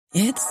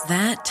It's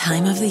that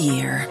time of the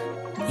year.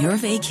 Your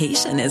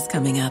vacation is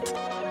coming up.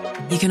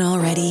 You can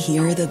already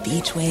hear the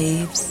beach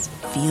waves,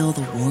 feel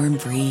the warm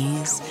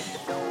breeze,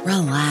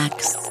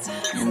 relax,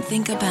 and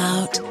think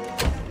about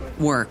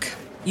work.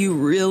 You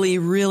really,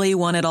 really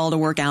want it all to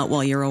work out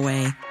while you're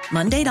away.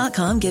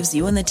 Monday.com gives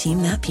you and the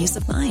team that peace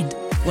of mind.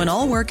 When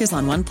all work is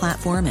on one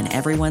platform and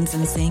everyone's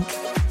in sync,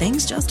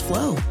 things just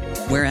flow.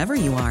 Wherever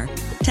you are,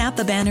 tap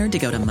the banner to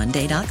go to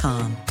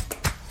Monday.com.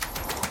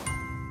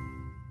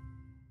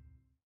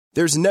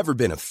 There's never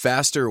been a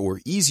faster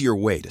or easier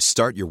way to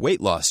start your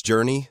weight loss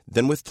journey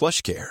than with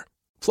PlushCare.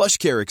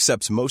 PlushCare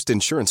accepts most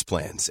insurance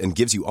plans and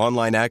gives you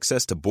online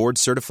access to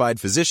board-certified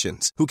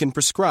physicians who can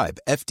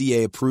prescribe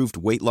FDA-approved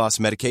weight loss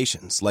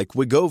medications like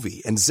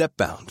Wegovy and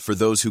Zepbound for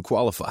those who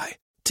qualify.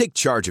 Take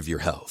charge of your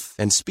health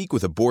and speak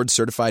with a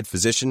board-certified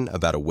physician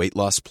about a weight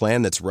loss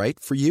plan that's right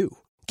for you.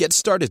 Get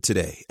started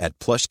today at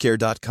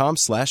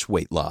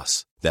plushcare.com/weight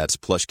loss. That's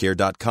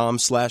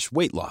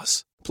plushcare.com/weight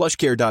loss.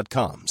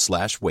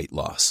 plushcare.com/weight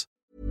loss.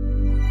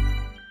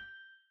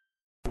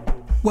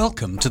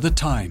 Welcome to The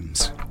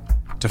Times.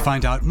 To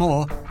find out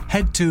more,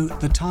 head to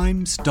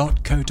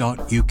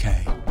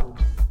thetimes.co.uk.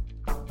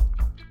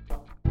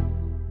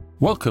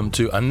 Welcome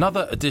to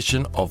another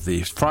edition of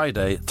the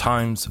Friday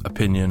Times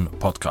Opinion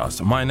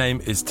Podcast. My name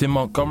is Tim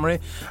Montgomery,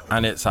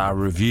 and it's our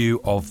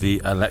review of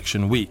the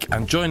election week.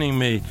 And joining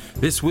me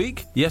this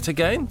week, yet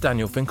again,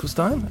 Daniel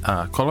Finkelstein,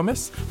 our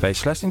columnist, Faye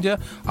Schlesinger,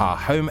 our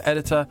home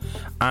editor,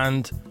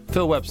 and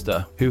Phil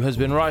Webster, who has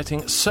been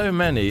writing so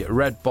many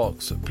red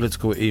box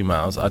political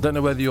emails. I don't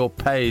know whether you're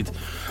paid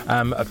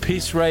a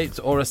piece rate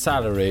or a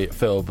salary,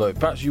 Phil, but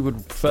perhaps you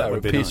would prefer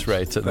a piece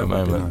rate at the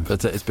moment.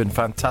 But it's been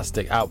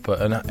fantastic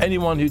output. And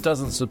anyone who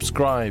doesn't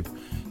subscribe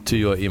to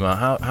your email,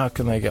 how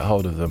can they get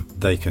hold of them?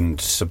 They can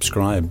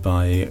subscribe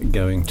by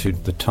going to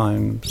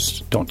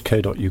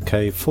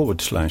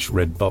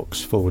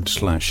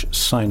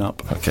thetimes.co.uk/redbox/sign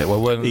up. Okay,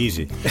 well,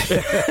 easy.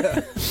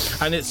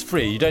 And it's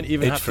free. You don't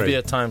even have to be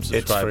a Times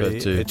subscriber.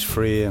 It's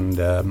free, and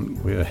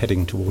we're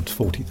heading towards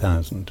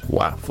 40,000.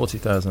 Wow,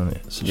 40,000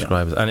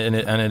 subscribers, yeah.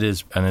 and it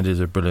is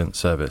a brilliant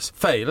service.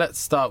 Faye, let's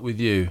start with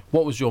you.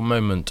 What was your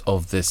moment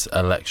of this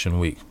election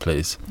week,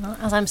 please? Well,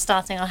 as I'm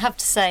starting, I have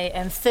to say,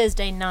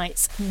 Thursday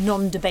night's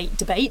non-debate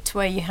debate,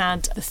 where you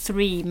had the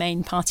three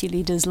main party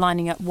leaders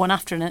lining up one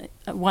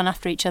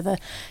after each other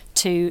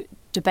to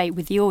debate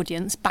with the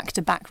audience, back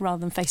to back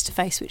rather than face to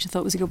face, which I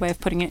thought was a good way of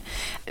putting it.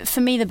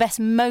 For me, the best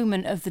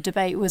moment of the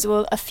debate was,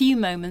 well, a few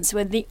moments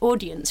where the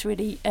audience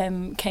really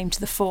came to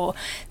the fore.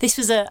 This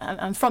was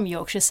I'm from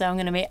Yorkshire, so I'm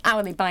going to be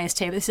hourly biased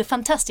here, but this is a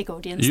fantastic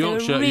audience.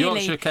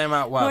 Yorkshire came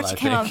out well. Yorkshire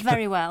came out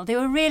very well. They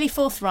were really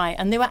forthright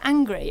and they were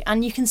angry,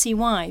 and you can see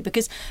why,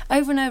 because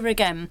over and over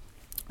again,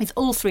 with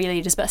all three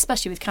leaders, but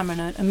especially with Cameron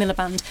and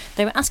Miliband,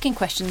 they were asking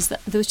questions that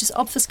there was just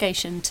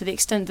obfuscation to the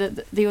extent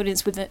that the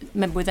audience would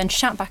then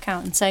shout back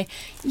out and say,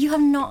 "You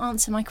have not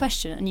answered my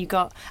question." And you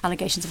got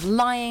allegations of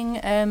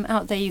lying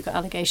out there. You got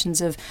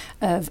allegations of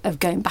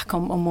going back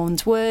on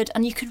one's word,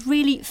 and you could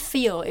really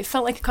feel it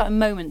felt like quite a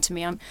moment to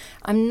me. I'm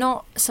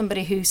not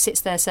somebody who sits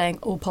there saying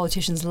all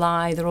politicians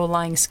lie, they're all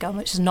lying scum,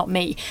 which is not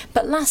me.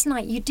 But last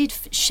night you did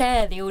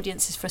share the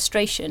audience's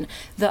frustration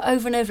that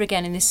over and over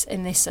again in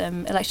this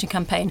election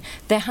campaign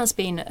there has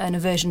been an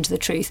aversion to the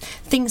truth.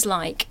 Things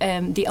like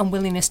the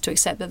unwillingness to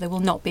accept that there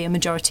will not be a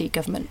majority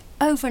government.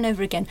 Over and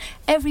over again,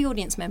 every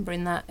audience member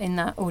in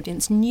that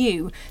audience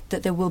knew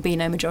that there will be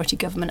no majority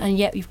government, and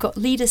yet you've got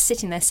leaders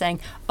sitting there saying,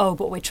 "Oh,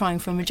 but we're trying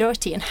for a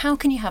majority." And how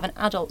can you have an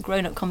adult,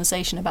 grown-up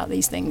conversation about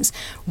these things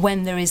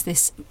when there is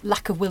this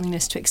lack of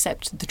willingness to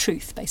accept the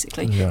truth,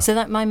 basically? Yeah. So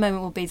that my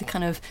moment will be the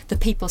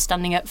people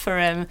standing up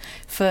for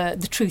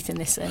the truth in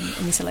this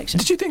election.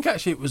 Did you think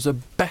actually it was a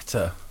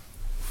better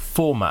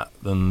format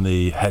than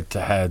the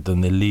head-to-head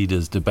and the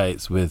leaders'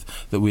 debates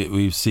that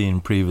we've seen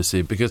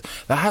previously? Because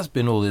there has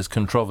been all this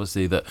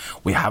controversy that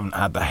we haven't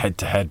had the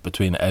head-to-head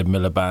between Ed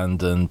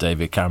Miliband and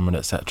David Cameron,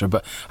 etc.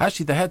 But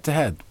actually the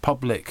head-to-head,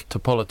 public to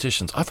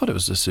politicians, I thought it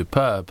was a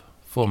superb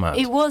format.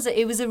 It was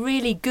a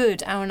really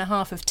good hour and a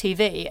half of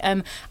TV.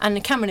 And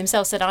Cameron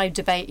himself said, I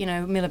debate,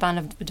 Miliband,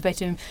 I've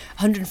debated him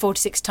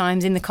 146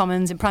 times in the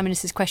Commons, in Prime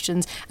Minister's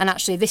questions, and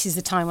actually this is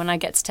the time when I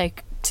get to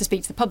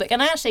speak to the public.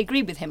 And I actually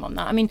agree with him on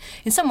that. I mean,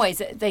 in some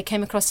ways they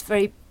came across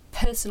very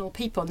personal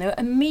people, and they were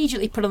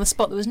immediately put on the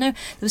spot. There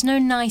was no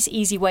nice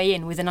easy way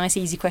in with a nice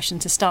easy question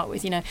to start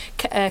with.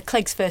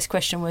 Clegg's first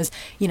question was,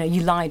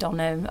 you lied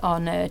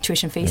on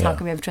tuition fees. Yeah. How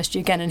can we ever trust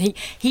you again? And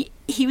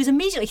he was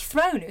immediately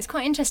thrown. It was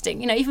quite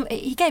interesting. Even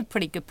he gave a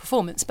pretty good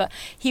performance, but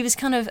he was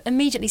kind of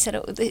immediately said,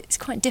 it's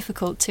quite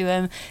difficult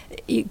to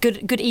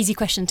good easy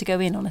question to go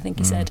in on, I think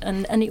he said.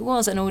 And it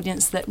was an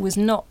audience that was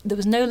not, there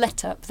was no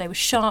let up. They were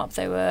sharp,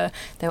 they were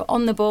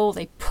on the ball,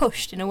 they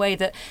pushed in a way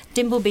that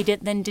Dimbleby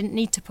didn't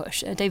need to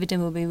push. David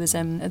Dimbleby was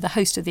the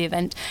host of the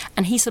event,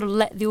 and he sort of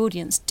let the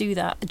audience do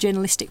that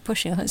journalistic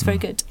pushing. I thought it was very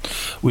good.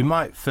 We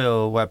might,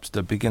 Phil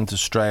Webster, begin to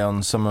stray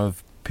on some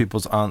of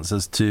people's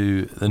answers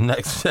to the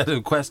next set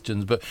of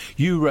questions, but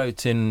you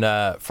wrote in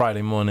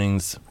Friday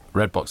morning's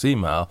Redbox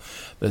email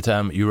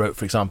that you wrote,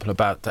 for example,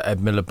 about Ed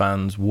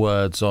Miliband's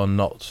words on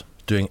not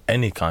doing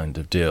any kind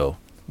of deal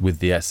with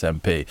the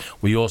SNP.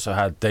 We also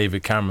had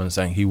David Cameron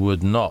saying he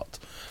would not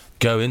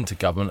go into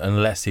government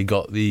unless he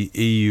got the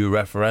EU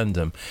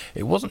referendum.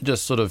 It wasn't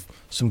just sort of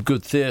some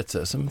good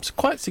theatre. Some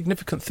quite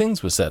significant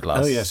things were said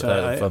on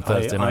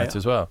Thursday night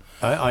as well.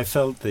 I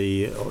felt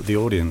the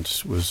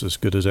audience was as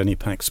good as any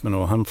Paxman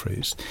or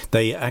Humphreys.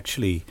 They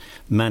actually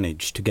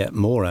managed to get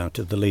more out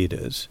of the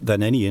leaders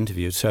than any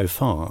interview so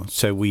far.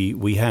 So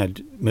we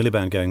had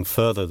Miliband going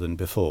further than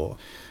before.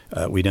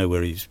 We know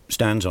where he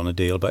stands on a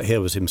deal, but here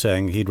was him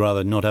saying he'd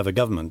rather not have a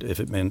government if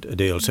it meant a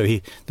deal. So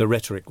the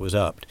rhetoric was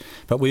upped.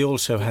 But we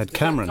also had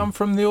Cameron. Did that come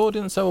from the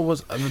audience, or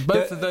was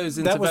both of those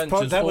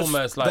interventions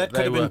almost like that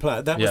could have been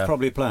planned? That was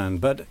probably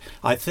planned. But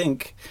I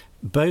think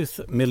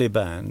both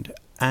Miliband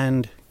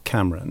and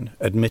Cameron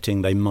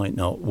admitting they might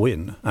not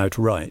win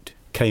outright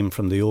came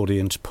from the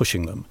audience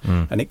pushing them.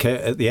 And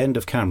at the end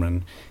of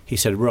Cameron, he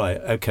said, right,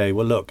 OK,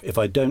 well, look, if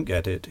I don't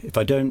get it, if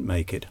I don't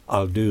make it,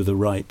 I'll do the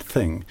right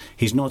thing.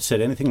 He's not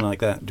said anything like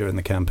that during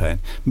the campaign.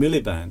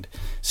 Miliband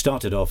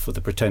started off with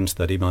the pretense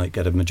that he might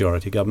get a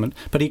majority government,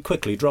 but he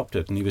quickly dropped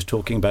it, and he was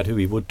talking about who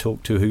he would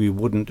talk to, who he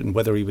wouldn't, and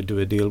whether he would do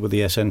a deal with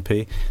the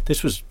SNP.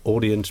 This was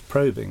audience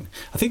probing.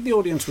 I think the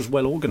audience was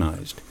well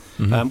organised.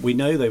 We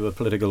know they were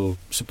political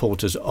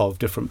supporters of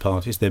different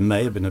parties. There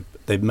may have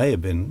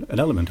been an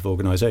element of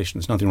organisation.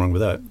 There's nothing wrong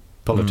with that.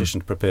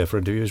 Politicians prepare for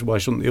interviews. Why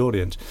shouldn't the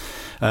audience?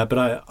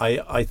 But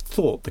I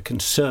thought the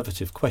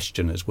Conservative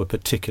questioners were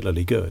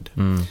particularly good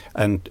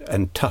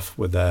and tough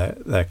with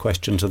their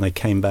questions, and they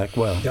came back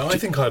well. Yeah, I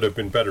think I'd have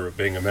been better at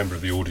being a member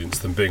of the audience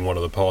than being one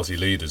of the party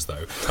leaders,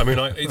 though. I mean,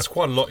 it's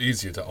quite a lot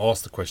easier to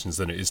ask the questions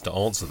than it is to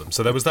answer them.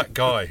 So there was that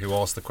guy who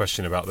asked the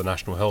question about the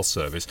National Health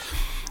Service,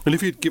 and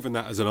if he'd given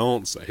that as an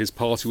answer, his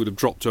party would have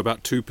dropped to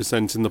about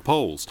 2% in the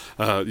polls.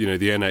 The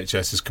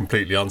NHS is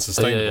completely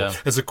unsustainable. Yeah.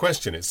 As a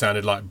question, it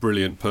sounded like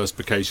brilliant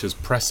perspicacious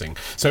pressing.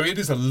 So it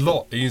is a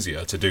lot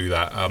easier to do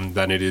that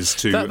than it is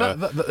to...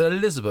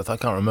 Elizabeth, I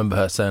can't remember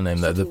her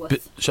surname there.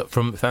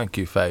 Thank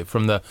you, Faye.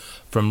 From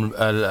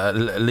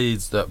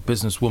Leeds, that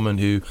businesswoman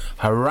who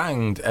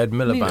harangued Ed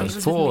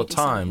Miliband 4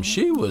 times.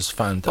 She was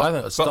fantastic. I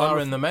think a star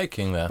in the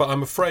making there. But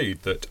I'm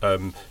afraid that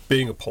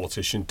being a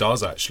politician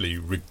does actually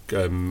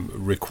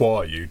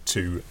require you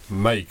to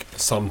make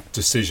some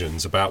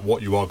decisions about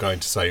what you are going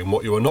to say and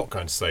what you are not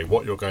going to say,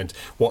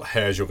 what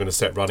hairs you're going to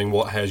set running,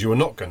 what hairs you are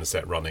not going to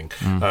set running.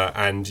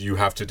 And you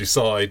have to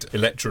decide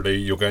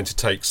electorally you're going to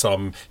take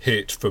some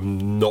hit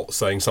from not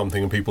saying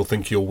something and people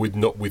think you're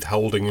not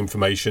withholding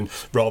information,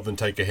 rather than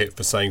take a hit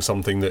for saying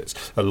something that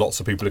lots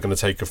of people are going to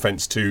take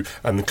offence to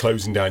and then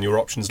closing down your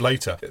options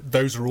later.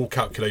 Those are all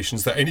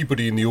calculations that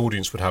anybody in the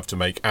audience would have to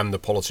make, and the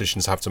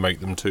politicians have to make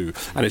them too.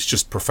 And it's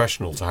just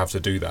professional to have to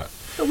do that.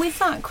 But with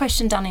that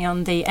question, Danny,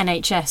 on the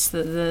NHS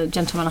that the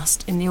gentleman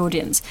asked in the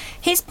audience,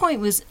 his point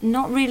was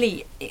not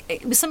really...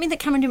 It was something that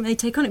Cameron didn't really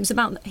take on. It was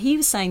about... He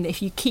was saying that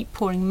if you keep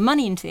pouring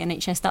money into the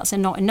NHS, that's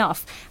not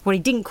enough. What he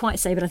didn't quite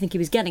say, but I think he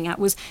was getting at,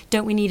 was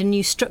don't we need a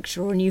new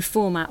structure or a new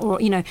format, or,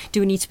 do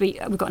we need to be...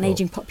 We've got an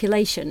ageing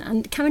population.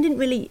 And Cameron didn't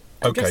really...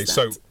 OK,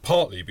 so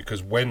partly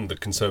because when the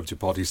Conservative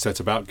Party set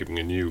about giving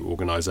a new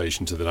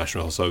organisation to the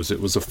National Health Service,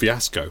 it was a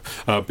fiasco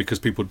because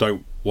people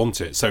don't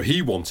want it. So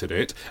he wanted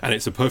it, and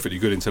it's a perfectly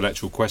good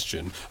intellectual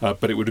question,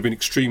 but it would have been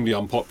extremely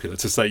unpopular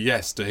to say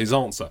yes to his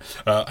answer.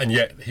 And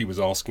yet he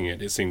was asking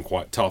it. It seemed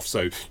quite tough,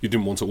 so you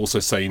didn't want to also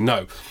say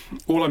no.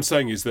 All I'm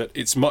saying is that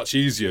it's much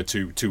easier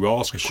to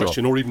ask a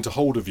question or even to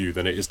hold a view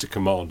than it is to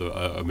command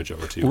a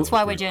majority. That's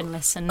why we're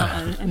journalists and not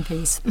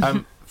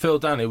MPs. Phil,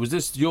 Danny, was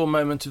this your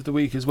moment of the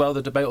week as well,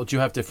 the debate, or do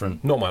you have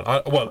different? Not mine.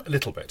 Well, a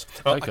little bit.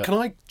 Okay. Can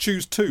I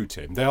choose two,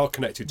 Tim? They are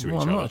connected to each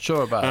other. I'm not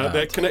sure about that.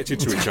 They're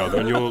connected to each other,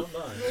 and you're...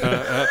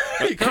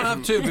 you can't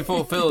have two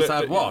before Phil's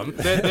had one.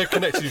 They're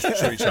connected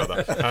to each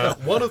other.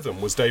 One of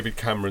them was David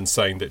Cameron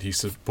saying that he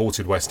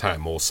supported West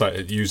Ham, or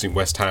using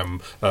West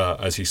Ham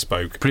as he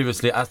spoke.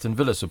 Previously Aston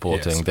Villa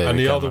supporting David And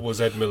the Cameron. other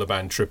was Ed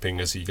Miliband tripping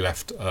as he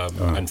left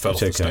and fell off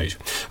the stage.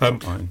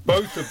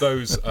 Both of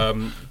those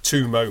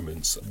two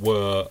moments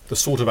were the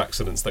sort of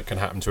accidents that can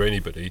happen to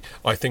anybody.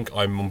 I think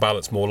I'm on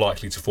balance more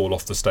likely to fall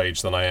off the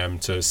stage than I am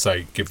to,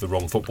 say, give the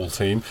wrong football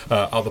team.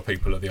 Other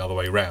people are the other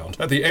way round.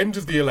 At the end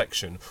of the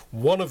election,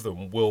 one of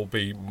them will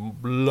be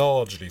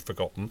largely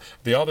forgotten.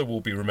 The other will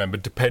be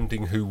remembered,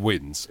 depending who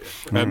wins.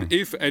 And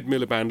if Ed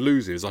Miliband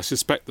loses, I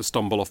suspect the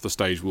stumble off the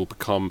stage will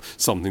become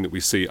something that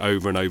we see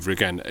over and over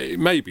again. It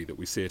may be that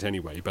we see it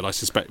anyway, but I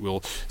suspect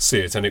we'll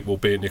see it, and it will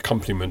be an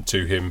accompaniment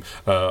to him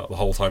the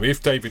whole time.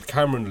 If David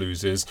Cameron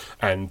loses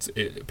and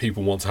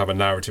people want to have a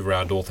narrative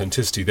around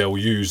authenticity, they'll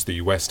use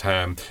the West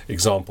Ham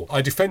example.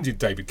 I defended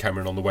David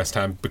Cameron on the West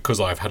Ham because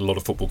I've had a lot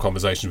of football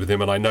conversations with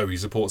him, and I know he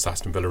supports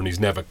Aston Villa and he's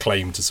never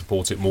claimed to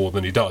support it more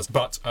than he does.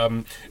 But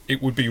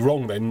it would be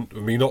wrong then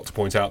of me not to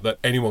point out that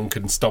anyone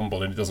can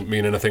stumble and it doesn't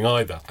mean anything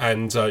either.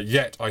 And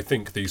yet I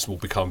think these will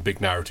become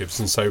big narratives,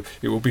 and so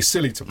it will be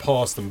silly to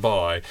pass them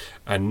by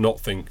and not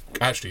think,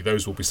 actually,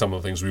 those will be some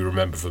of the things we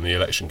remember from the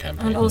election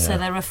campaign. And also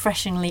they're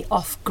refreshingly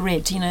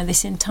off-grid. You know,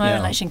 this entire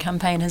election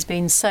campaign has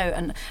been so,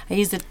 and I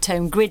use the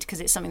term grid because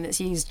it's something that's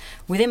used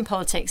within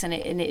politics, and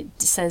it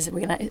says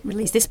we're going to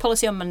release this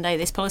policy on Monday,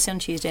 this policy on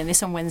Tuesday, and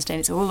this on Wednesday,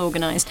 and it's all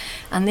organised.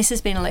 And this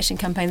has been an election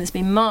campaign that's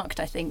been marked,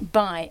 I think,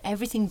 by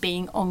everything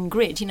being on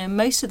grid. You know,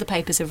 most of the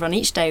papers have run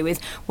each day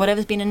with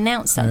whatever's been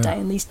announced that day,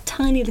 and these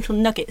tiny little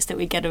nuggets that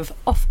we get of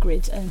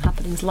off-grid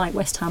happenings like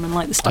West Ham and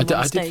like the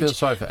Stonewall Stage. I did feel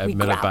sorry for Ed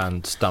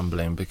Miliband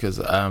stumbling because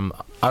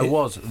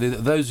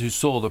those who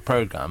saw the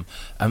programme,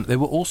 they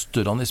were all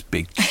stood on this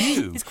big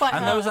queue. It's quite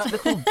and hard. there was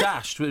that little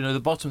dash, the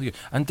bottom of the queue.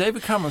 And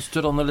David Cameron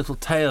stood on the little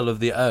tail of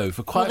the O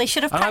for quite... Well, they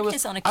should have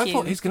practiced on a queue. I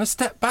thought he's going to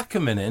step back a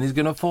minute and he's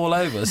going to fall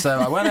over.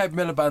 So when Ed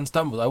Miliband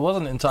stumbled, I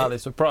wasn't entirely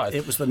surprised.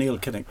 It was the Neil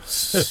Kinnock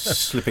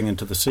slipping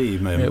into the sea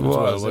moment It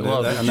was.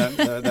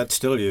 And that's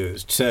still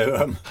used.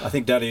 So I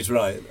think Danny's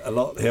right. A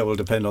lot here will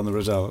depend on the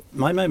result.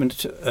 My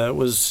moment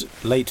was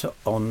late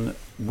on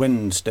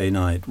Wednesday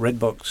night.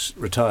 Redbox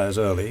retires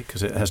early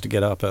because it has to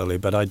get up early,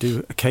 but I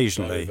do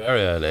occasionally...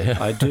 Very early.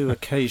 I do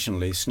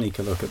occasionally sneak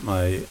a look at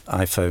my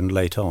iPhone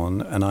late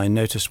on, and I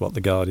noticed what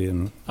The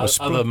Guardian was...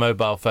 Other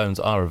mobile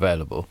phones are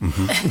available.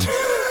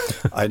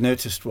 Mm-hmm. I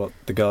noticed what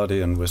The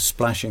Guardian was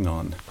splashing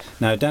on.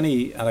 Now,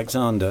 Danny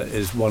Alexander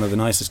is one of the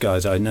nicest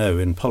guys I know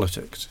in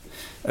politics.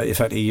 In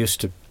fact, he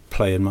used to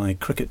play in my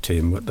cricket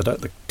team,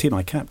 the team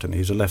I captain.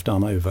 He's a left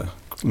arm over,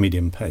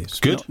 medium pace.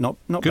 Good? Not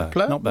Good bad.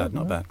 player? Not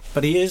bad.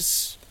 But he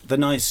is the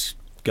nice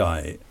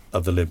guy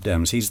of the Lib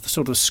Dems. He's the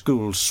sort of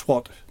school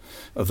swat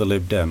of the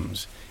Lib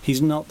Dems.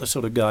 He's not the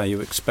sort of guy you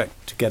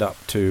expect to get up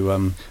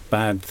to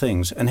bad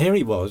things. And here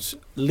he was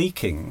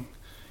leaking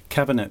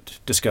cabinet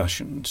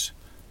discussions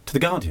to The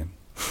Guardian.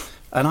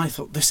 And I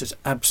thought, this is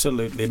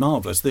absolutely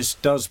marvellous. This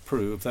does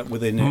prove that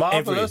within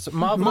Marvellous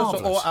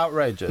or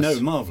outrageous?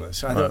 No,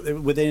 marvellous. I thought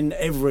within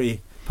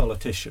every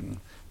politician,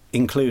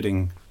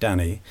 including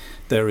Danny,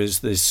 there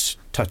is this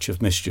touch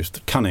of mischief, the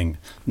cunning,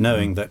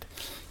 knowing that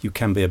you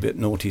can be a bit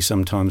naughty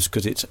sometimes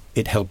because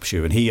it helps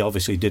you. And he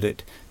obviously did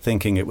it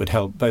thinking it would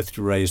help both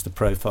to raise the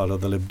profile of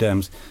the Lib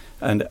Dems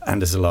and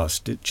as a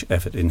last-ditch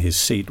effort in his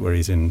seat where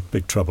he's in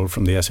big trouble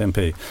from the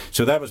SNP.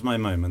 So that was my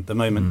moment, the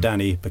moment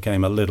Danny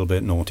became a little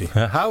bit naughty.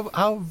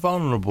 How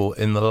vulnerable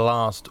in the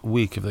last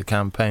week of the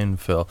campaign,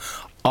 Phil,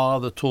 are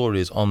the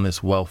Tories on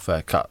this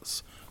welfare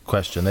cuts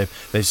question?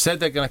 They've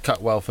said they're going to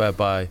cut welfare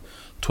by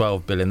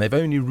 12 billion. They've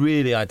only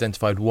really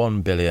identified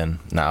 1 billion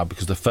now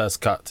because the first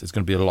cut is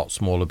going to be a lot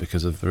smaller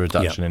because of the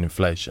reduction in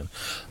inflation.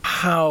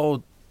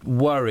 How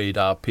worried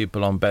are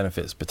people on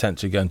benefits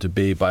potentially going to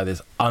be by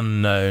this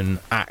unknown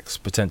axe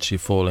potentially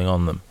falling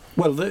on them?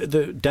 Well,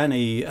 the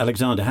Danny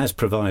Alexander has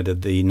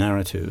provided the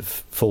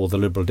narrative for the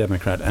Liberal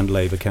Democrat and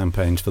Labour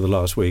campaigns for the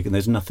last week, and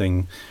there's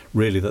nothing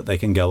really that they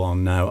can go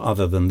on now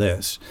other than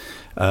this.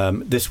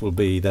 This will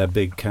be their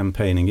big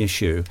campaigning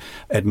issue.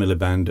 Ed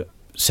Miliband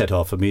set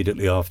off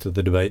immediately after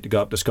the debate to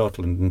go up to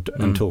Scotland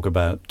and talk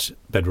about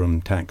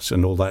bedroom tax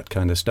and all that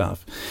kind of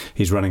stuff.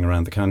 He's running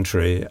around the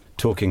country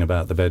talking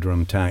about the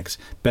bedroom tax.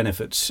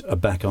 Benefits are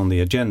back on the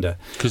agenda.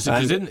 Because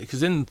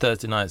in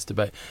Thursday night's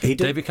debate,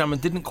 David Cameron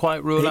didn't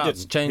quite rule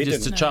out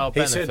changes to child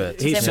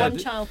benefits. He said 1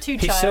 child, 2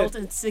 child,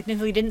 and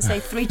significantly didn't say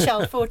 3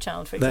 child, 4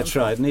 child, for example. That's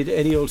right.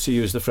 And he also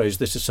used the phrase,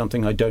 this is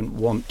something I don't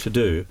want to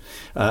do.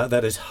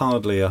 That is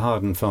hardly a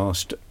hard and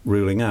fast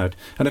ruling out.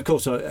 And of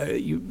course,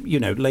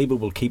 Labour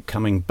will keep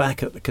coming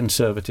back at the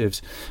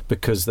Conservatives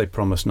because they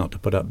promised not to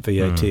put up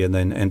VAT and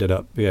then ended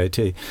up VAT.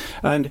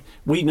 And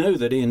we know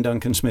that Ian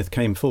Duncan Smith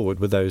came forward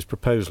with those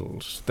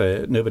proposals.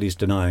 Nobody's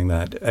denying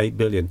that. 8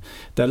 billion.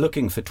 They're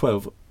looking for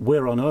 12.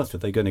 Where on earth are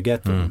they going to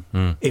get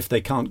them if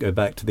they can't go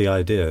back to the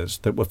ideas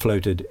that were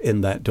floated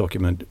in that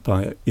document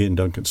by Ian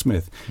Duncan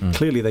Smith?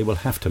 Clearly they will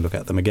have to look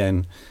at them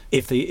again.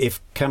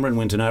 If Cameron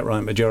wins an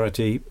outright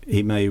majority,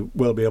 he may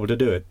well be able to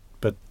do it.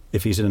 But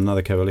if he's in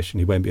another coalition,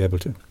 he won't be able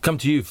to. Come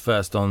to you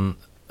first on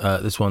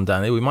this one,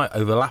 Danny. We might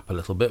overlap a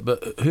little bit,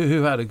 but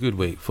who had a good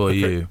week for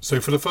you? So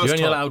for the first You're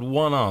only allowed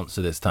one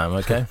answer this time,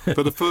 okay?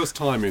 For the first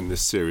time in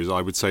this series,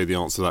 I would say the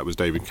answer to that was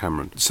David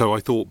Cameron. So I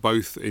thought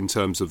both in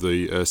terms of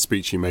the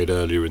speech he made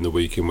earlier in the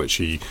week in which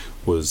he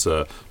was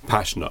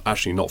passionate,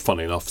 actually not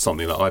funny enough,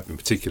 something that I've been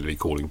particularly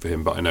calling for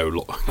him, but I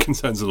know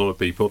concerns a lot of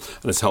people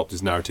and has helped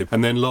his narrative.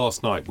 And then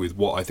last night with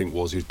what I think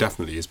was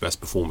definitely his best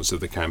performance of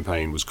the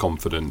campaign, was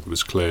confident,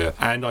 was clear,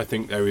 and I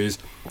think there is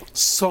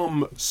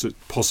some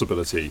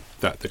possibility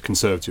that the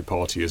Conservative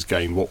Party has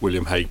gained what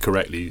William Hague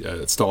correctly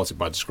started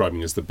by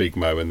describing as the big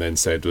Mo and then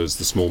said was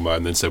the small Mo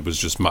and then said was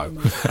just Mo.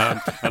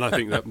 And I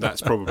think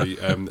that's probably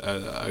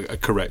a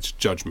correct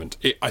judgment.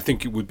 I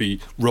think it would be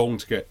wrong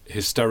to get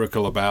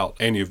hysterical about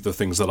any of the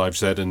things that I've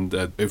said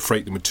and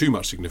freight them with too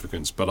much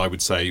significance, but I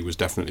would say it was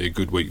definitely a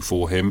good week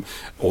for him,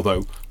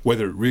 although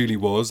whether it really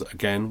was,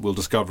 again, we'll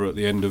discover at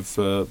the end of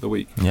the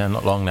week. Yeah,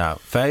 not long now.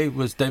 Faye,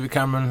 was David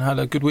Cameron had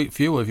a good week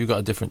for you, or have you got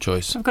a different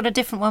choice? I've got a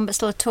different one, but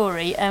still a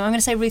Tory. I'm going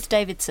to say Ruth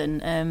Davidson,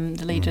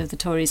 the leader of the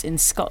Tories in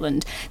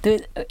Scotland.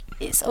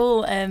 It's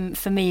all,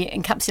 for me,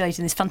 encapsulating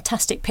this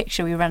fantastic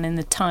picture we ran in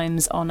the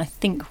Times on, I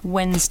think,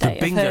 Wednesday.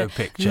 The bingo of her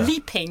picture.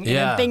 Leaping.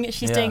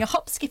 She's doing a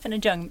hop, skip and a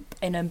jump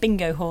in a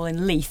bingo hall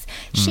in Leith.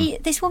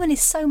 This woman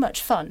is so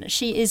much fun.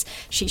 She's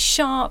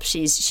sharp,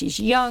 she's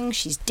young,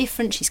 she's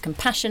different, she's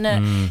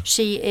compassionate.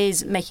 She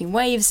is making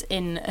waves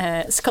in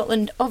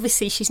Scotland.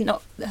 Obviously, her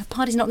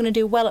party's not going to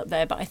do well up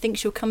there, but I think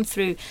she'll come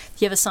through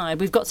the other side.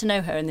 We've got to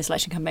know her in this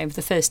election campaign for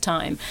the first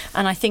time,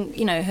 and I think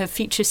her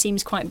future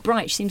seems quite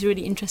bright. She seems a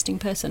really interesting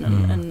person,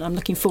 and I'm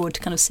looking forward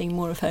to kind of seeing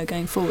more of her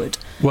going forward.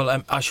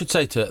 Well, I should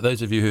say to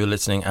those of you who are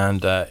listening,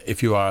 and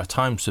if you are a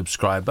Times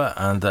subscriber,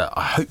 and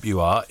I hope you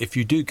are, if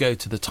you do go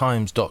to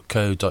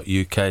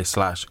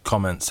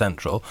thetimes.co.uk/comment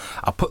central,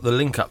 I'll put the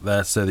link up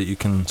there so that you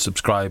can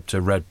subscribe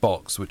to Red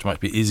Box, which might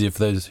be easier for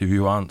those of you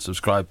who aren't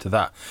subscribed to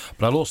that.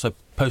 But I'll also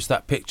post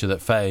that picture that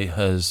Faye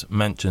has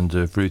mentioned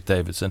of Ruth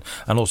Davidson,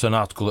 and also an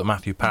article that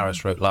Matthew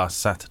Parris wrote last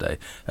Saturday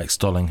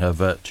extolling her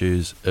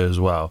virtues as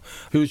well.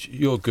 Who's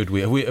your good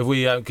week? Have we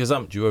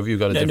gazumped you, or have you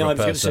got a different person? No, I was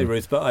going to say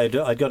Ruth, but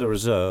I'd got a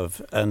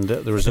reserve, and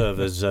the reserve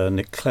is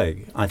Nick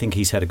Clegg. I think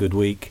he's had a good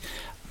week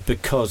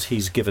because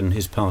he's given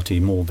his party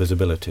more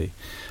visibility.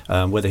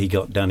 Whether he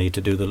got Danny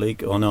to do the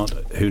leak or not,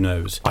 who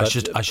knows? I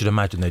should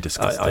imagine they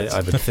discussed it.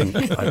 I would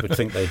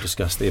think they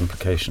discussed the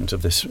implications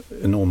of this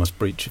enormous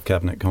breach of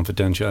cabinet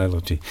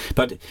confidentiality.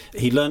 But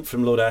he learnt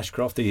from Lord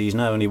Ashcroft that he's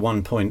now only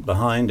 1 point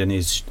behind in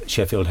his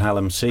Sheffield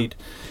Hallam seat.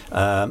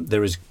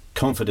 There is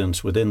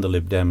confidence within the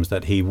Lib Dems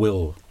that he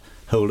will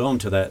hold on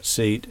to that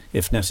seat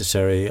if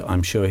necessary.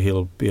 I'm sure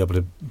he'll be able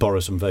to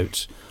borrow some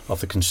votes off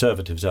the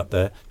Conservatives up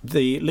there.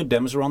 The Lib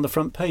Dems are on the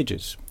front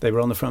pages. They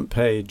were on the front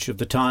page of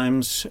the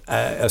Times,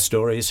 a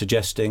story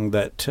suggesting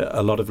that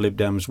a lot of Lib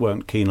Dems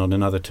weren't keen on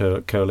another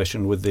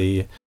coalition with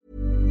the...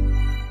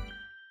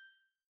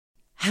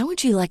 How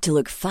would you like to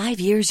look 5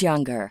 years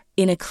younger?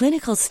 In a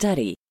clinical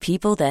study,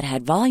 people that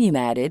had volume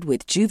added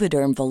with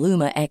Juvederm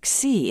Voluma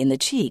XC in the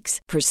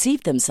cheeks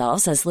perceived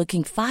themselves as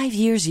looking 5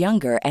 years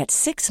younger at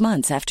 6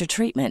 months after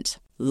treatment.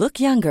 Look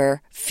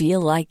younger, feel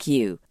like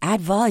you.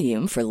 Add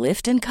volume for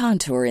lift and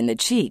contour in the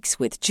cheeks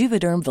with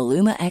Juvederm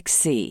Voluma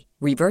XC.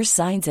 Reverse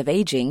signs of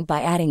aging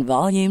by adding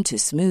volume to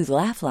smooth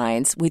laugh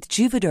lines with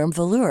Juvederm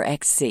Volure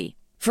XC.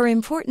 For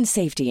important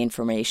safety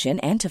information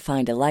and to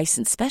find a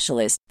licensed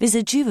specialist,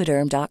 visit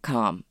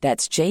Juvederm.com.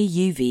 That's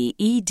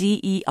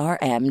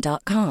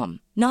JUVEDERM.com.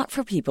 Not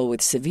for people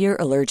with severe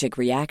allergic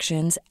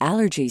reactions,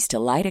 allergies to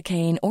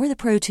lidocaine, or the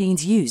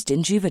proteins used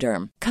in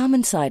Juvederm.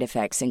 Common side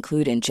effects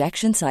include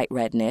injection site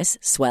redness,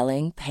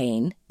 swelling,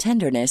 pain,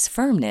 tenderness,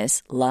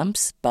 firmness,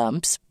 lumps,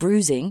 bumps,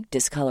 bruising,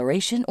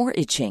 discoloration, or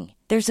itching.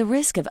 There's a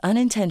risk of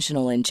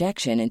unintentional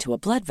injection into a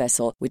blood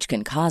vessel, which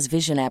can cause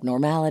vision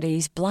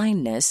abnormalities,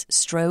 blindness,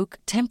 stroke,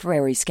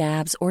 temporary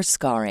scabs, or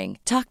scarring.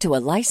 Talk to a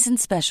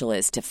licensed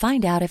specialist to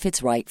find out if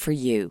it's right for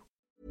you.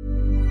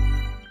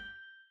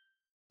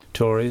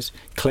 Tories.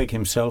 Clegg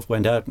himself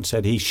went out and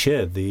said he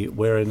shared the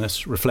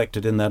wariness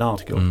reflected in that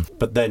article.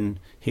 But then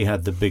he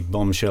had the big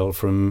bombshell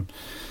from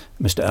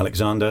Mr.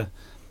 Alexander,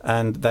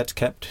 and that's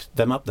kept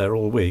them up there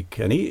all week.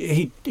 And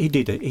he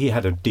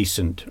had a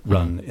decent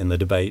run in the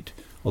debate,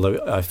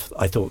 although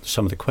I thought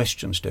some of the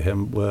questions to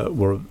him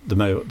were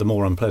the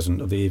more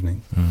unpleasant of the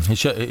evening. He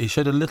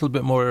showed a little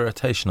bit more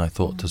irritation, I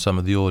thought, to some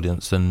of the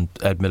audience than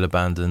Ed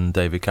Miliband and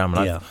David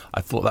Cameron. Yeah. I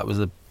thought that was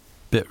a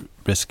bit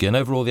risky. And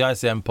overall, the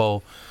ICM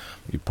poll,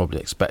 you'd probably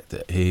expect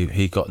it.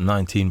 He got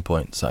 19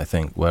 points, I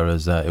think,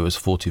 whereas it was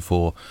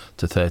 44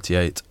 to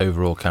 38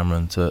 overall,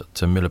 Cameron to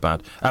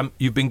Miliband.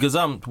 You've been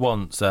gazumped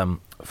once,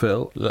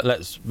 Phil.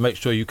 Let's make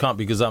sure you can't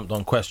be gazumped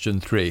on question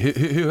 3.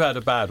 Who had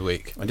a bad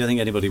week? I don't think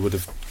anybody would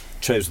have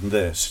chosen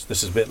this.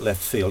 This is a bit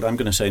left field. I'm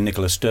going to say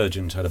Nicola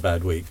Sturgeon's had a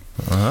bad week.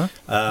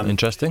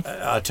 Interesting.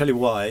 I'll tell you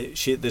why.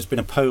 There's been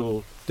a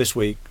poll this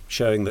week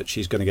showing that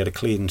she's going to get a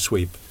clean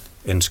sweep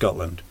in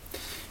Scotland.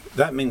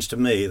 That means to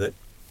me that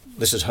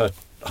this is her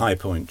high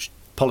point.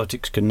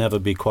 Politics can never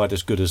be quite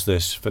as good as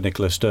this for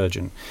Nicola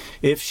Sturgeon.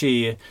 If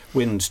she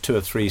wins 2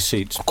 or 3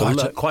 seats...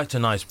 Quite a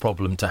nice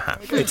problem to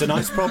have. It's a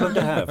nice problem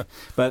to have.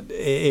 But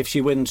if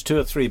she wins 2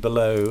 or 3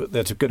 below,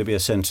 there's going to be a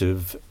sense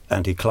of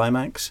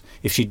anticlimax.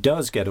 If she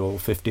does get all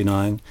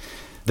 59,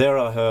 there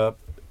are her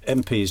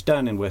MPs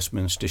down in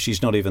Westminster.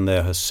 She's not even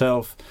there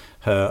herself.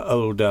 Her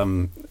old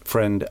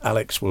friend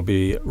Alex will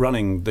be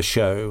running the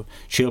show.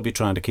 She'll be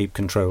trying to keep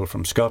control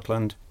from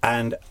Scotland.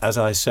 And as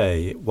I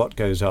say, what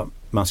goes up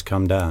must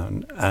come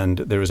down. And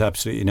there is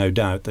absolutely no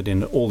doubt that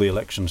in all the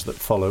elections that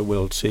follow,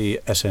 we'll see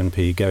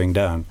SNP going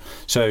down.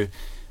 So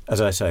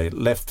as I say,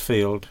 left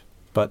field,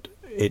 but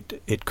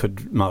it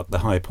could mark the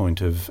high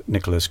point of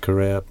Nicola's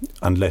career,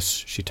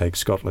 unless she takes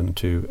Scotland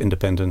to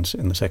independence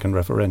in the second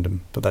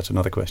referendum. But that's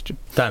another question.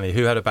 Danny,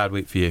 who had a bad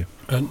week for you?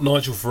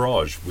 Nigel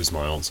Farage was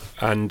my answer,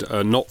 and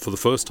not for the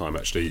first time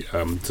actually,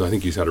 because I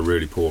think he's had a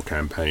really poor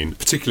campaign,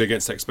 particularly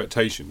against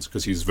expectations,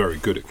 because he's very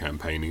good at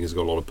campaigning. He's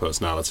got a lot of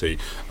personality,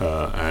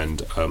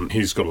 and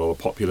he's got a lot of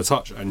popular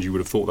touch, and you would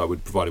have thought that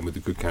would provide him with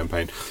a good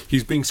campaign.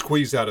 He's being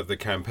squeezed out of the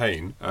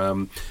campaign.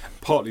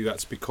 Partly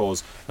that's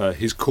because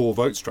his core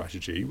vote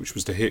strategy, which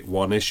was to hit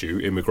one issue,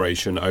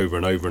 immigration, over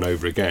and over and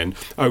over again,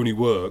 only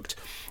worked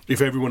if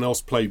everyone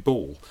else played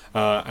ball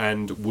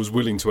and was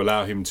willing to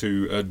allow him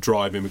to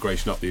drive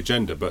immigration up the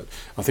agenda. But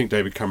I think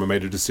David Cameron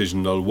made a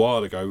decision a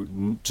while ago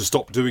to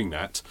stop doing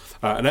that.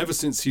 And ever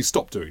since he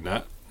stopped doing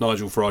that,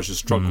 Nigel Farage has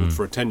struggled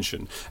for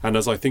attention. And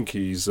as I think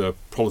he's a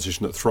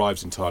politician that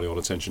thrives entirely on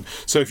attention.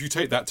 So if you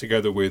take that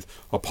together with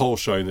a poll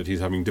showing that he's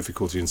having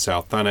difficulty in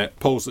South Thanet,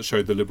 polls that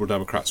showed the Liberal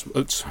Democrats...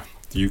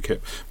 the UKIP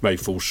may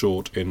fall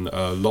short in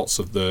lots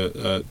of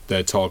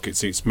their target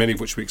seats, many of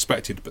which we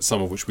expected, but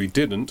some of which we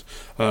didn't.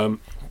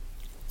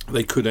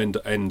 They could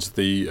end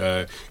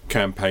the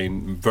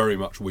campaign very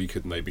much weaker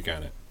than they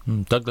began it.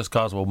 Douglas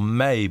Carswell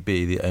may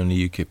be the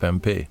only UKIP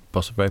MP,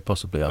 very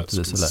possibly after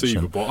this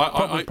election.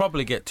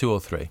 Probably get 2 or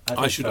 3.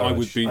 I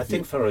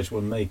think Farage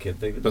will make it.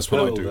 The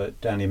poll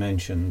that Danny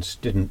mentions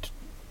didn't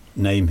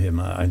name him.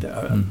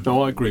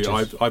 No, I agree.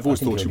 I've always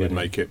thought he would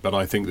make it, but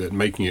I think that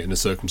making it in a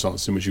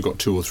circumstance in which you've got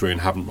 2 or 3 and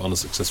haven't run a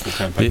successful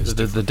campaign...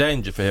 The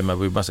danger for him,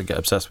 we mustn't get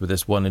obsessed with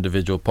this one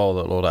individual poll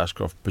that Lord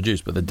Ashcroft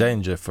produced, but the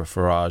danger for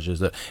Farage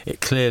is that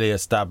it clearly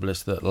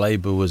established that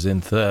Labour was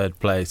in 3rd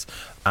place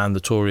and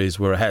the Tories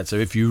were ahead. So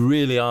if you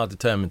really are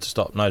determined to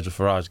stop Nigel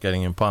Farage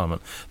getting in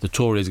Parliament, the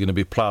Tories are going to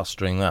be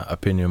plastering that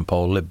opinion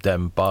poll, Lib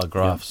Dem, bar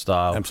graph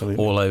style,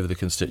 all over the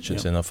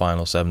constituency in the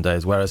final 7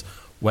 days, whereas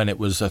when it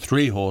was a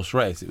 3-horse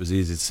race, it was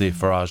easy to see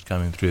Farage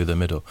coming through the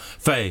middle.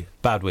 Faye,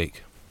 bad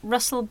week.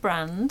 Russell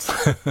Brand.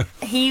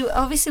 He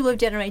obviously will have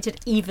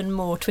generated even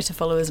more Twitter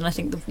followers, and I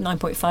think the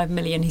 9.5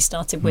 million he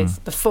started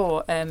with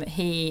before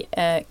he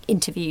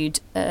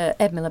interviewed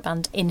Ed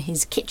Miliband in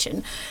his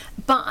kitchen.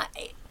 But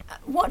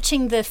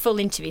watching the full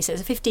interview, so it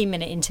was a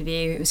 15-minute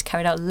interview, it was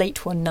carried out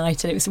late one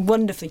night, and it was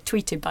wonderfully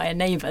tweeted by a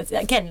neighbour.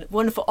 Again,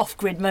 wonderful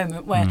off-grid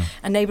moment where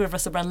a neighbour of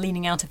Russell Brand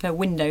leaning out of her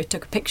window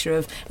took a picture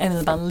of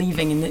Emil Miliband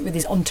leaving with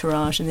his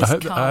entourage in this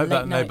car. I hope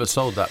that neighbour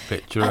sold that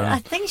picture. I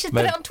think you should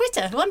put it on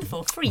Twitter.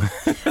 Wonderful, free.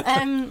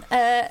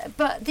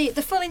 But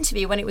the full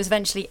interview, when it was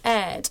eventually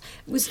aired,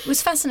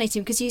 was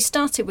fascinating, because you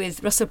started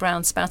with Russell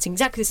Brand spouting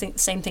exactly the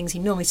same things he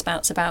normally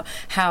spouts about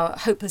how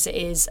hopeless it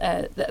is,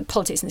 that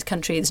politics in this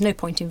country, there's no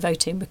point in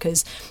voting because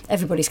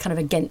everybody's kind of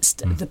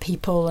against the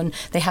people and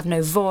they have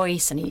no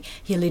voice, and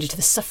he alluded to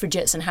the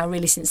suffragettes and how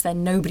really since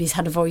then nobody's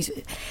had a voice,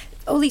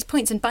 all these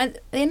points. And by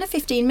the end of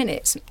 15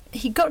 minutes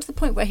he got to the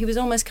point where he was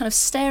almost kind of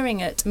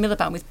staring at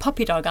Miliband with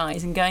puppy dog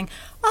eyes and going,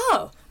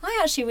 oh, I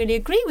actually really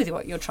agree with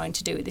what you're trying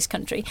to do with this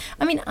country.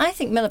 I mean, I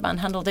think Miliband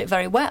handled it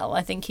very well.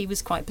 I think he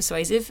was quite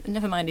persuasive,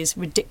 never mind his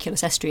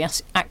ridiculous estuary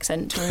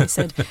accent where he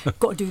said,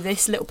 got to do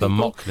this, little people.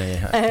 The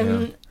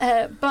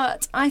Mockney.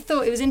 But I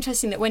thought it was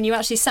interesting that when you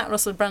actually sat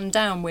Russell Brand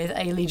down with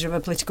a leader of a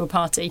political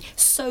party,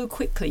 so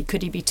quickly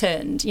could he be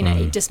turned. You know,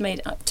 it just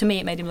made, to me,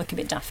 it made him look a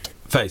bit daft.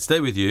 Faye, stay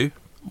with you.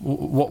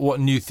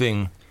 What new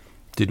thing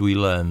did we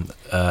learn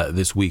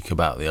this week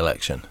about the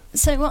election?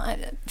 So,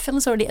 Phil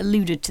has already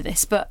alluded to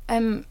this, but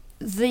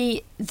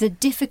the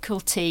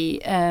difficulty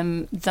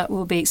that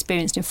will be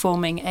experienced in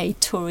forming a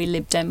Tory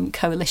Lib Dem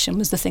coalition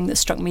was the thing that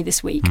struck me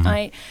this week.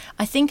 I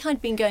think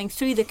I'd been going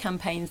through the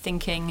campaign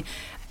thinking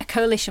a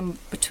coalition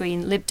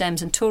between Lib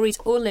Dems and Tories,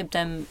 or Lib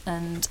Dem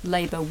and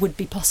Labour, would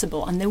be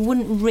possible, and there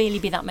wouldn't really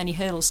be that many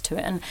hurdles to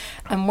it.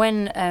 And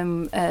when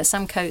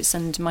Sam Coates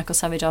and Michael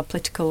Savage, our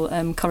political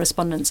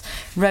correspondents,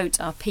 wrote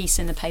our piece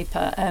in the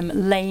paper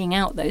laying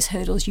out those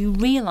hurdles, you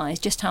realise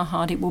just how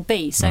hard it will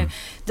be. So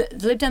the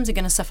Lib Dems are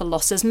going to suffer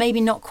losses,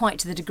 maybe not quite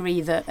to the degree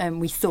that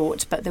we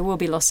thought, but there will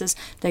be losses.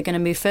 They're going to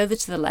move further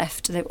to the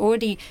left. They've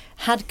already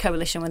had a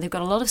coalition where they've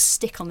got a lot of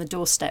stick on the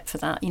doorstep for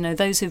that. You know,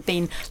 those who've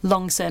been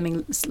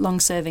long-serving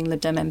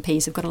Lib Dem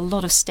MPs have got a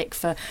lot of stick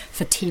for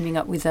teaming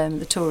up with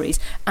the Tories,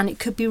 and it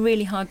could be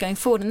really hard going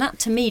forward. And that,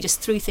 to me,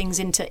 just threw things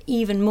into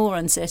even more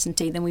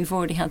uncertainty than we've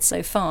already had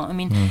so far. I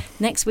mean,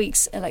 next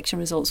week's election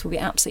results will be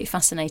absolutely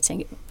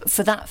fascinating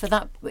for that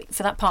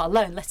part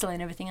alone, let alone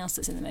everything else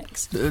that's in the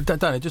mix.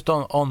 Danny, just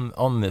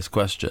on this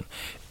question,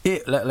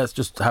 let's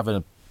just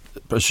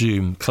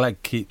assume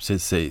Clegg keeps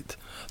his seat.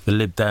 The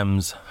Lib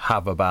Dems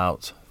have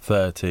about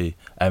 30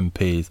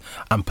 MPs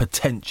and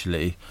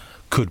potentially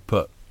could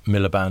put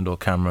Miliband or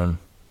Cameron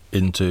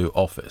into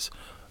office.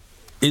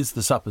 Is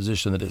the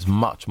supposition that it's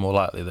much more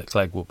likely that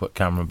Clegg will put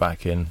Cameron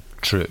back in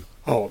true?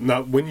 Oh,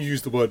 now, when you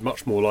use the word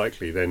much more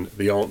likely, then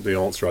the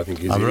answer, I think,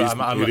 is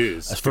it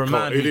is. For a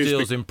man who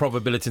deals in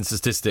probability and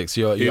statistics,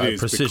 it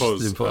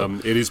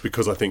is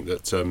because I think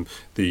that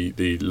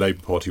the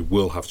Labour Party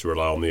will have to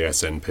rely on the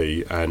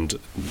SNP, and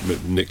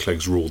Nick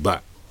Clegg's ruled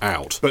that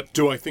out. But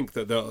do I think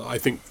that I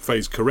think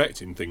Faye's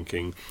correct in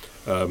thinking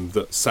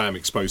that Sam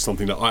exposed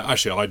something that I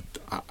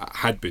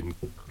had been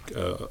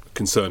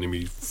concerning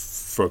me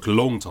for a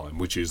long time,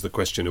 which is the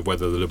question of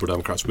whether the Liberal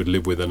Democrats would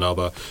live with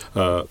another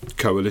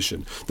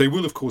coalition. They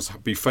will, of course,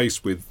 be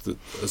faced with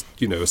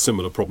a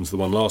similar problem to the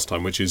one last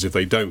time, which is if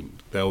they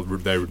don't,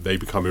 they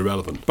become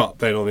irrelevant. But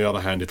then, on the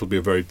other hand,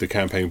 the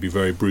campaign will be a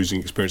very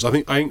bruising experience. I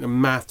think the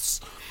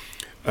maths.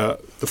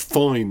 The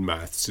fine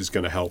maths is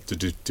going to help to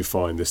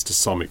define this to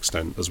some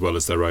extent, as well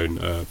as their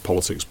own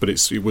politics. But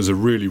it was a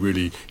really,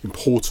 really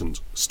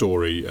important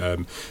story.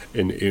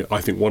 In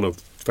I think one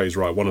of Faye's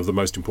right, one of the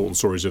most important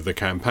stories of the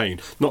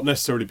campaign. Not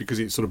necessarily because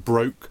it sort of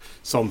broke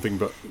something,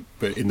 but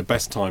in the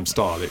best time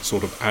style, it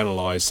sort of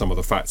analysed some of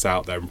the facts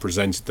out there and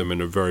presented them in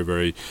a very,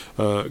 very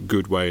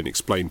good way and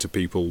explained to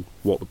people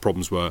what the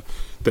problems were,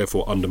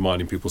 therefore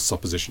undermining people's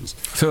suppositions.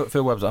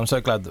 Phil Webster, I'm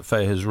so glad that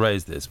Faye has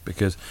raised this,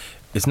 because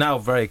it's now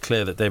very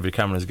clear that David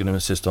Cameron is going to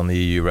insist on the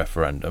EU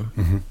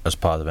referendum as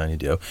part of any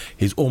deal.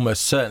 He's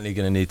almost certainly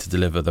going to need to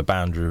deliver the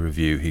boundary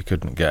review he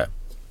couldn't get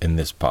in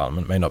this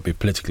Parliament. May not be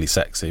politically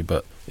sexy,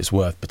 but it's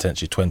worth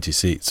potentially 20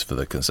 seats for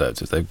the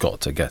Conservatives. They've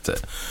got to get it.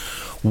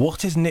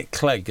 What is Nick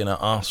Clegg going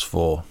to ask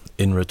for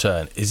in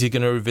return? Is he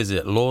going to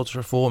revisit Lords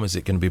reform? Is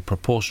it going to be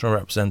proportional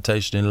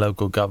representation in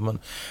local government?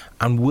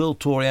 And will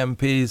Tory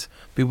MPs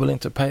be willing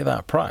to pay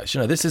that price?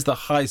 This is the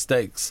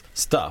high-stakes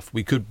stuff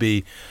we could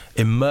be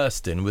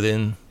immersed in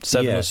within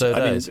 7 or so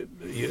days.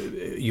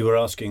 You were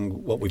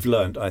asking what we've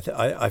learned.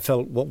 I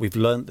felt what we've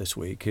learned this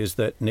week is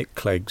that Nick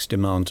Clegg's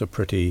demands are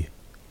pretty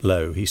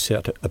low. He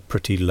set a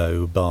pretty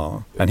low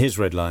bar. And his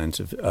red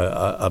lines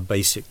are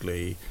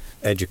basically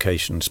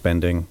education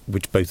spending,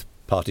 which both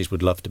parties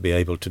would love to be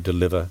able to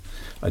deliver.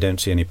 I don't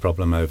see any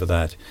problem over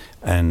that.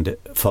 And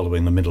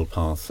following the middle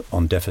path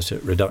on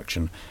deficit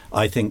reduction.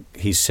 I think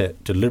he's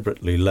set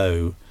deliberately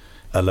a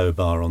low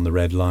bar on the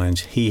red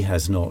lines. He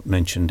has not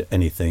mentioned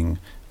anything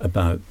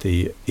about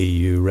the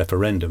EU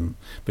referendum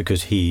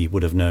because he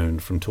would have known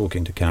from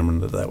talking to Cameron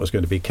that was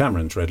going to be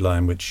Cameron's red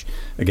line, which,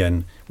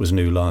 again, was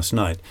new last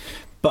night.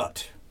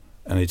 But,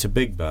 and it's a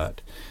big but,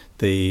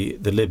 the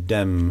Lib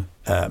Dem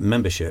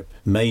membership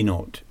may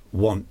not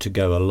want to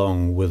go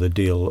along with a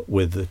deal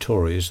with the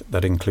Tories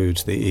that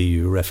includes the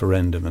EU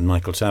referendum. And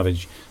Michael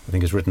Savage, I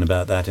think, has written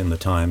about that in the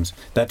Times.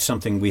 That's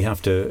something we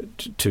have to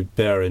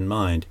bear in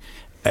mind.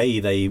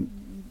 They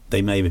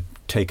may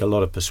take a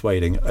lot of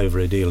persuading over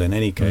a deal in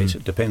any case.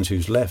 It depends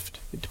who's left.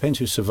 It depends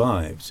who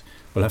survives.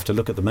 We'll have to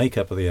look at the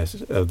makeup of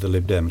the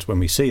Lib Dems when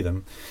we see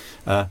them.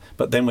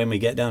 But then when we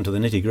get down to the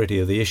nitty-gritty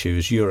of the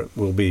issues, Europe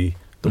will be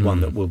the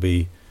one that will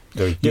be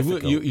very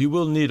difficult. You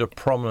will need a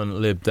prominent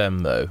Lib Dem,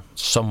 though,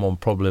 someone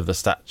probably of the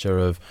stature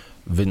of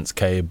Vince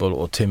Cable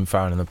or Tim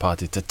Farron in the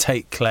party, to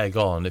take Clegg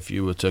on if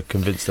you were to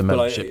convince the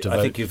membership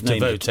to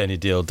vote any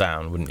deal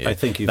down, wouldn't you? I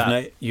think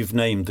you've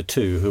named the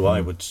two who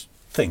I would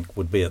think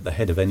would be at the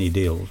head of any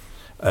deal.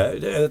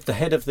 At the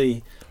head of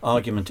the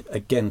argument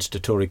against a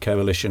Tory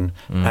coalition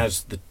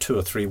as the 2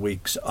 or 3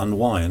 weeks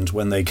unwinds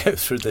when they go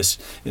through this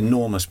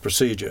enormous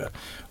procedure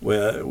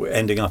where we're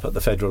ending up at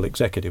the federal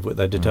executive, what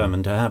they're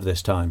determined to have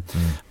this time.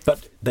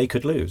 But they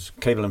could lose.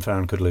 Cable and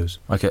Farron could lose.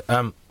 OK,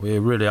 we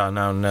really are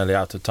now nearly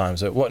out of time.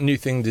 So what new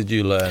thing did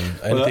you learn?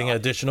 Anything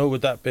additional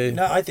would that be?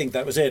 No, I think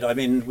that was it. I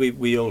mean,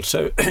 we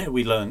also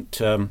we learnt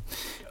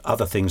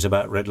other things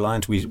about red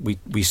lines.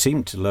 We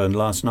seemed to learn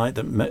last night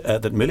that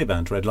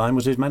Miliband's red line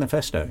was his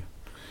manifesto.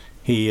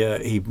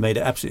 He made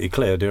it absolutely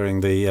clear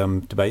during the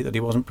debate that he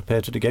wasn't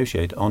prepared to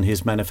negotiate on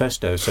his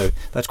manifesto. So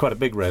that's quite a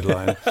big red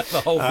line.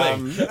 The whole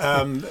thing.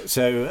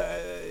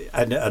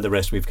 And the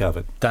rest we've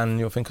covered. Dan,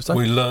 your Finkelstein?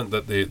 We learnt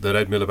that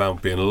Ed Miliband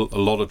would be in a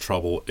lot of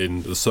trouble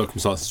in the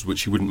circumstances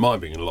which he wouldn't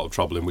mind being in a lot of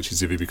trouble in, which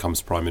is if he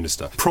becomes Prime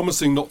Minister.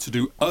 Promising not to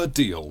do a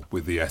deal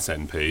with the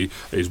SNP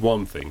is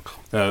one thing.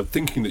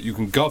 Thinking that you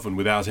can govern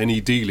without any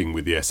dealing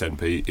with the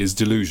SNP is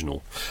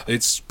delusional.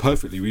 It's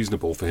perfectly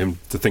reasonable for him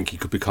to think he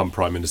could become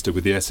Prime Minister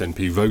with the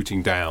SNP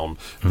voting down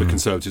the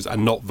Conservatives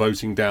and not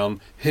voting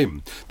down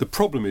him. The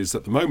problem is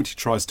that the moment he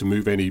tries to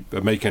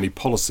make any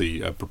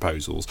policy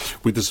proposals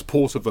with the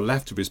support of the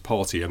left of his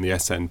party and the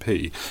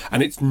SNP,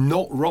 and it's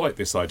not right,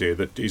 this idea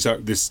that the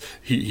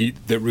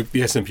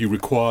SNP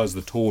requires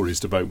the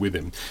Tories to vote with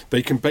him.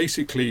 They can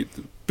basically,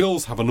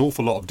 bills have an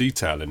awful lot of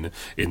detail in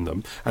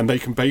them, and they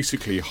can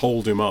basically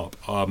hold him up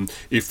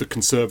if the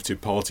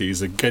Conservative Party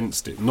is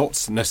against it,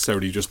 not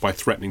necessarily just by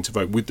threatening to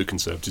vote with the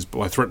Conservatives, but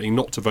by threatening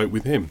not to vote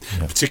with him,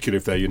 particularly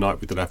if they unite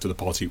with the left of the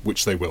party,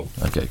 which they will.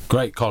 OK,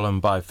 great column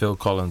by Phil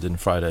Collins in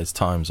Friday's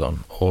Times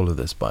on all of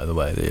this, by the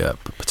way, the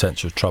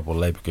potential trouble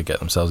Labour could get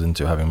themselves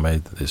into having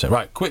made this.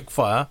 Right, quick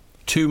fire,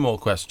 2 more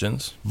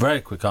questions,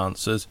 very quick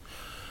answers.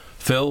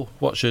 Phil,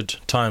 what should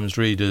Times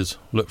readers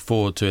look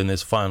forward to in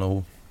this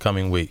final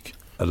coming week?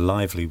 A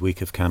lively week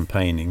of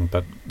campaigning,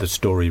 but the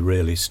story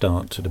really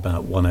starts at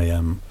about 1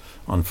 a.m.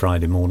 on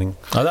Friday morning.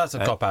 Oh, that's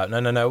a cop-out.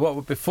 No.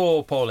 What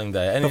before polling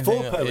day?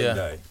 Before polling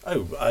day?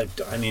 Oh, I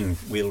mean,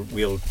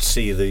 we'll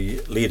see the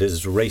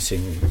leaders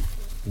racing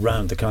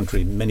round the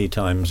country many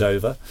times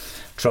over,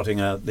 trotting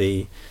out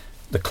the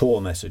the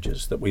core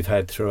messages that we've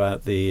had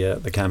throughout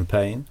the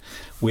campaign.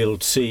 We'll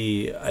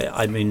see.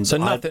 So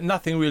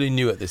nothing really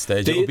new at this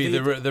stage. It will be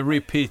the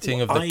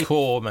repeating of the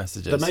core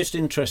messages. The most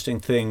interesting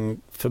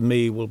thing for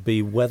me will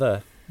be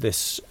whether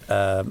this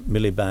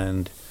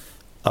Miliband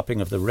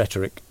upping of the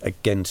rhetoric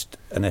against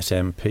an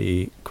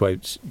SNP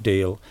quotes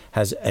deal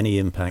has any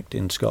impact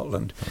in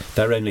Scotland.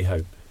 Their only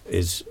hope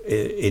is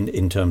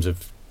in terms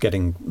of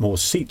getting more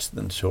seats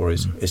than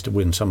Tories is to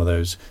win some of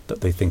those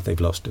that they think they've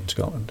lost in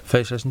Scotland.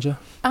 Faye Schlesinger?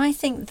 I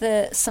think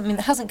that something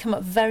that hasn't come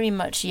up very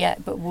much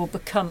yet, but will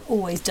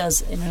always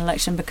does in an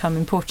election become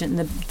important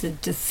in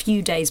the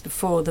few days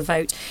before the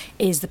vote,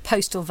 is the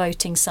postal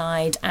voting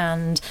side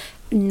and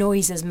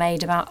noises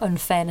made about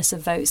unfairness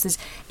of votes.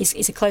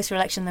 It's a closer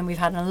election than we've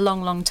had in a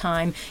long, long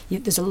time.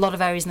 There's a lot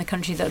of areas in the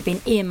country that have been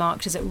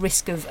earmarked as at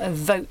risk of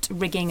vote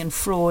rigging and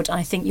fraud.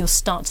 I think you'll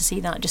start to see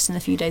that just in a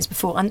few days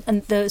before. And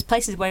there's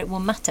places where it will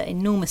matter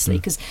enormously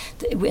because,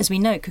 as we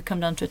know, it could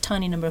come down to a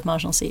tiny number of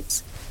marginal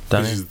seats.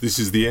 This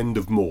is the end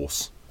of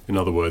Morse. In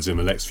other words, in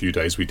the next few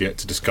days, we get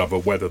to discover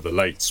whether the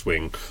late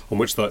swing, on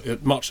which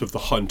much of the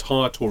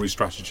entire Tory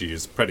strategy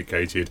is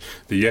predicated,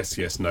 the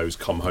yes, no's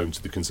come home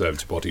to the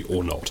Conservative Party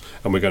or not.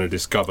 And we're going to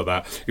discover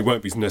that. It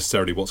won't be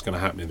necessarily what's going to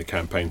happen in the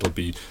campaign. It'll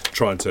be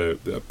trying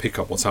to pick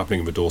up what's happening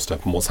on the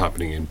doorstep and what's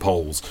happening in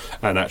polls.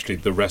 And actually,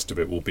 the rest of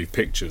it will be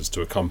pictures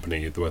to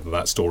accompany whether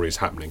that story is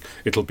happening.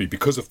 It'll be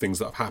because of things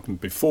that have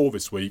happened before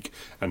this week.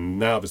 And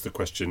now there's the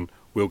question,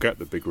 we'll get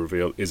the big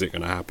reveal. Is it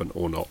going to happen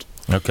or not?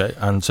 Okay,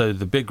 and so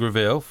the big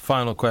reveal,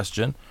 final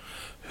question,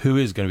 who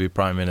is going to be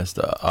Prime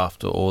Minister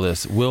after all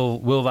this?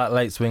 Will that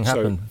late swing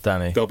happen,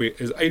 Danny? There'll be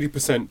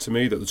 80% to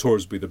me that the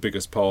Tories will be the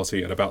biggest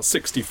party and about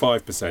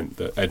 65%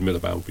 that Ed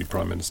Miliband will be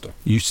Prime Minister.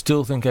 You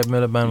still think Ed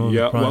Miliband will be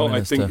Prime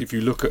Minister? I think if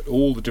you look at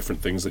all the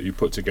different things that you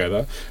put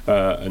together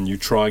and you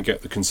try and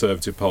get the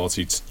Conservative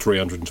Party to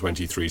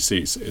 323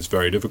 seats, it's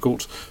very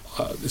difficult.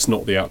 It's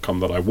not the outcome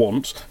that I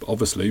want,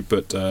 obviously,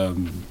 but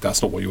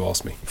that's not what you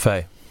asked me.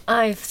 Faye?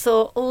 I've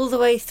thought all the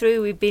way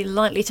through we'd be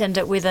likely to end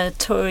up with a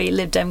Tory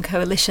Lib Dem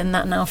coalition.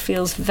 That now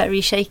feels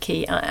very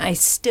shaky. I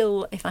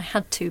still, if I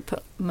had to,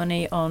 put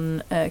money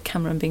on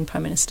Cameron being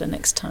Prime Minister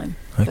next time.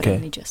 Okay. But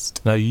only just.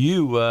 Now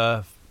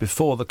you,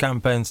 before the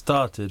campaign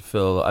started,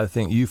 Phil, I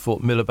think you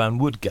thought Miliband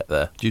would get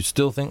there. Do you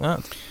still think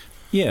that?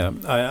 Yeah,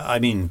 I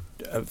mean,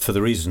 for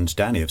the reasons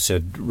Danny have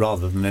said,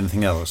 rather than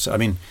anything else. I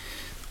mean,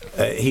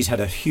 he's had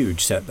a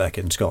huge setback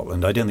in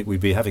Scotland. I don't think we'd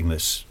be having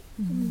this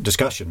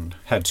discussion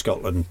had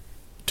Scotland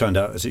turned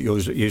out as it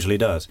usually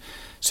does.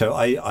 So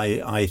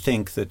I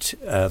think that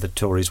the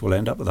Tories will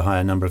end up with a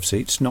higher number of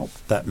seats, not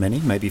that many,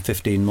 maybe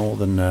 15 more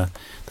than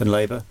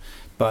Labour,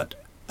 but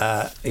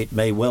it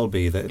may well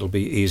be that it'll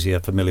be easier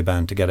for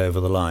Miliband to get over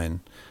the line.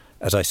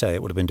 As I say,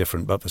 it would have been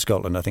different, but for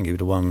Scotland, I think he would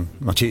have won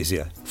much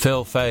easier.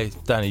 Phil, Faye,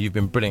 Danny, you've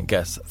been brilliant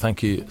guests.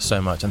 Thank you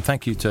so much. And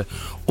thank you to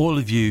all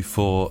of you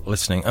for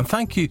listening. And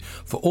thank you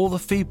for all the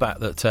feedback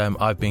that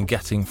I've been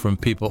getting from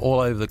people all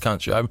over the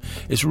country.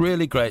 It's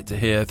really great to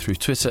hear through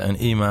Twitter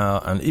and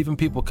email, and even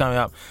people coming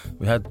up.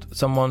 We had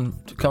someone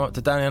come up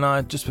to Danny and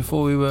I just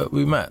before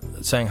we met,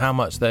 saying how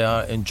much they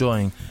are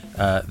enjoying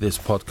this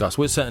podcast.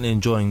 We're certainly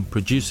enjoying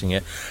producing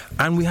it,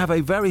 and we have a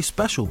very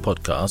special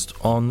podcast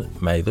on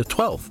May the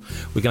 12th.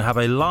 We're going to have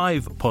a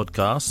live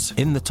podcast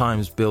in the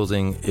Times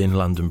building in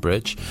London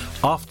Bridge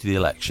after the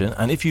election,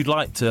 and if you'd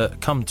like to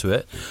come to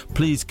it,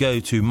 please go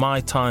to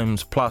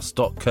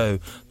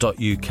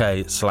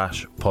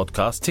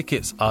mytimesplus.co.uk/podcast.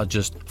 Tickets are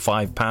just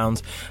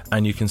 £5,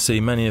 and you can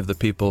see many of the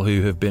people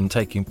who have been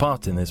taking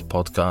part in this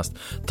podcast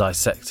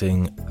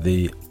dissecting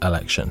the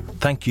election.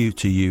 Thank you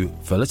to you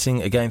for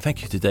listening again.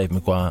 Thank you to Dave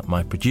Maguire,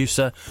 my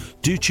producer.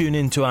 Do tune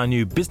in to our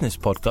new business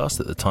podcast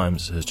that the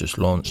Times has just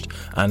launched.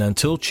 And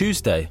until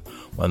Tuesday,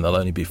 when there'll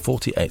only be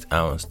 48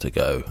 hours to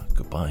go,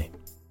 goodbye.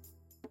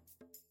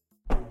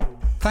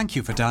 Thank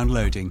you for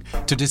downloading.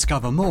 To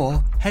discover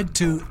more, head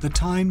to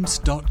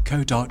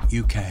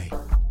thetimes.co.uk.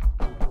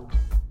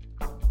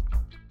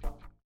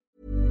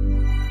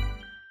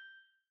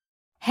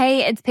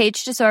 Hey, it's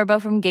Paige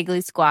DeSorbo from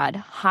Giggly Squad.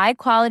 High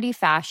quality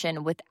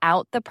fashion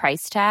without the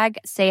price tag.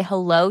 Say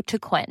hello to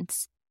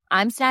Quince.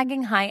 I'm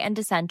snagging high-end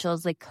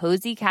essentials like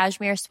cozy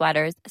cashmere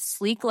sweaters,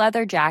 sleek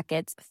leather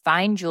jackets,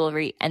 fine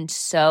jewelry, and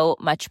so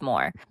much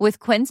more. With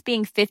Quince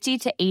being 50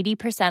 to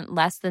 80%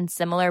 less than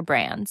similar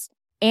brands.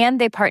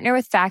 And they partner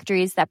with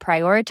factories that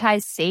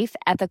prioritize safe,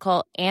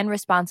 ethical, and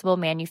responsible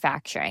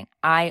manufacturing.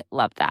 I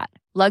love that.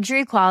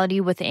 Luxury quality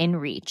within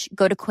reach.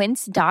 Go to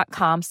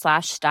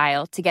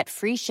quince.com/style to get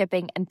free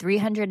shipping and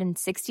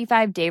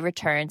 365-day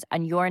returns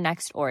on your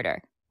next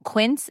order.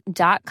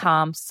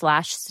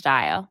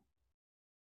 Quince.com/style.